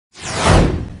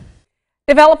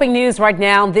Developing news right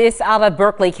now, this out of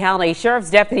Berkeley County. Sheriff's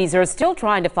deputies are still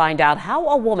trying to find out how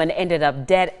a woman ended up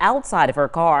dead outside of her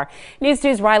car. News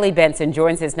 2's Riley Benson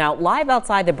joins us now live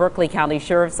outside the Berkeley County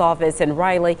Sheriff's Office. And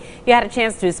Riley, you had a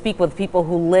chance to speak with people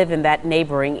who live in that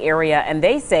neighboring area, and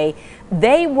they say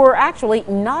they were actually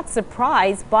not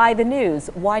surprised by the news.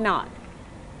 Why not?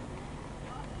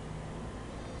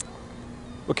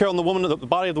 Well, Carol, the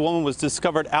body of the woman was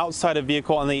discovered outside a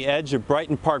vehicle on the edge of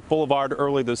Brighton Park Boulevard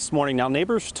early this morning. Now,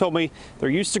 neighbors told me they're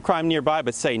used to crime nearby,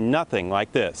 but say nothing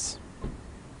like this.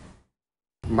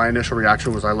 My initial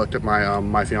reaction was I looked at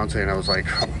my fiance and I was like,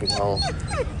 well,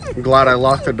 I'm glad I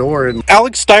locked the door. And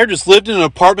Alex Steyer just lived in an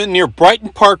apartment near Brighton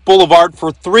Park Boulevard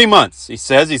for 3 months. He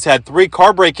says he's had 3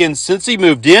 car break-ins since he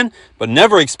moved in, but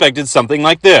never expected something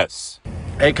like this.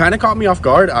 It kind of caught me off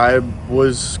guard. I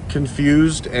was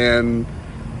confused and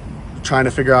trying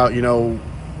to figure out,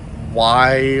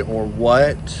 why or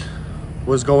what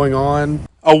was going on.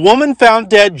 A woman found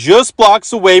dead just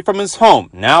blocks away from his home.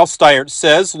 Now, Steyer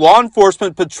says law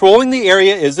enforcement patrolling the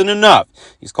area isn't enough.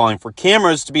 He's calling for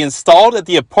cameras to be installed at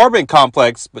the apartment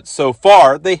complex, but so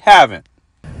far they haven't.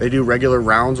 They do regular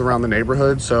rounds around the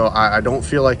neighborhood, so I don't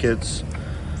feel like it's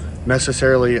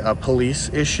necessarily a police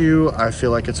issue. I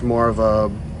feel like it's more of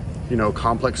a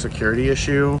complex security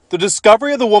issue. The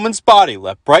discovery of the woman's body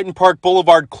left Brighton Park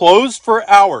Boulevard closed for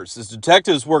hours as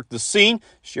detectives worked the scene.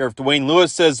 Sheriff Dwayne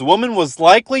Lewis says the woman was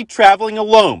likely traveling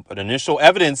alone, but initial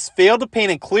evidence failed to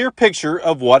paint a clear picture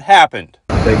of what happened.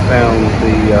 They found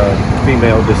the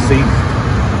female deceased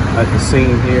at the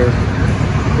scene here.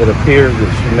 It appears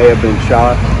that she may have been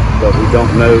shot, but we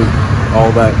don't know all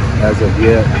that as of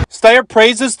yet. Steyer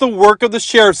praises the work of the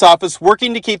sheriff's office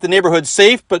working to keep the neighborhood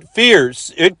safe, but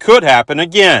fears it could happen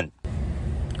again.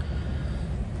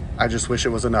 I just wish it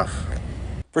was enough.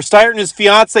 For Steyer and his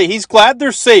fiance, he's glad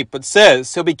they're safe, but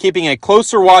says he'll be keeping a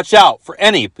closer watch out for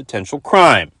any potential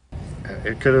crime.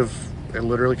 It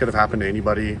literally could have happened to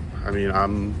anybody. I mean,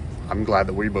 I'm glad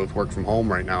that we both work from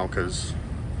home right now, because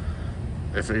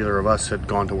if either of us had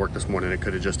gone to work this morning, it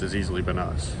could have just as easily been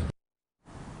us.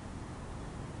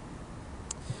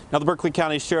 Now, the Berkeley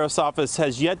County Sheriff's Office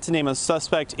has yet to name a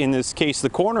suspect in this case. The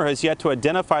coroner has yet to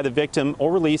identify the victim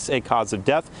or release a cause of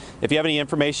death. If you have any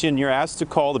information, you're asked to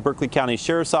call the Berkeley County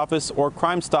Sheriff's Office or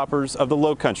Crime Stoppers of the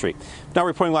Lowcountry. Now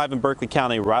reporting live in Berkeley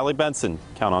County, Riley Benson,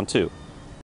 Count on 2.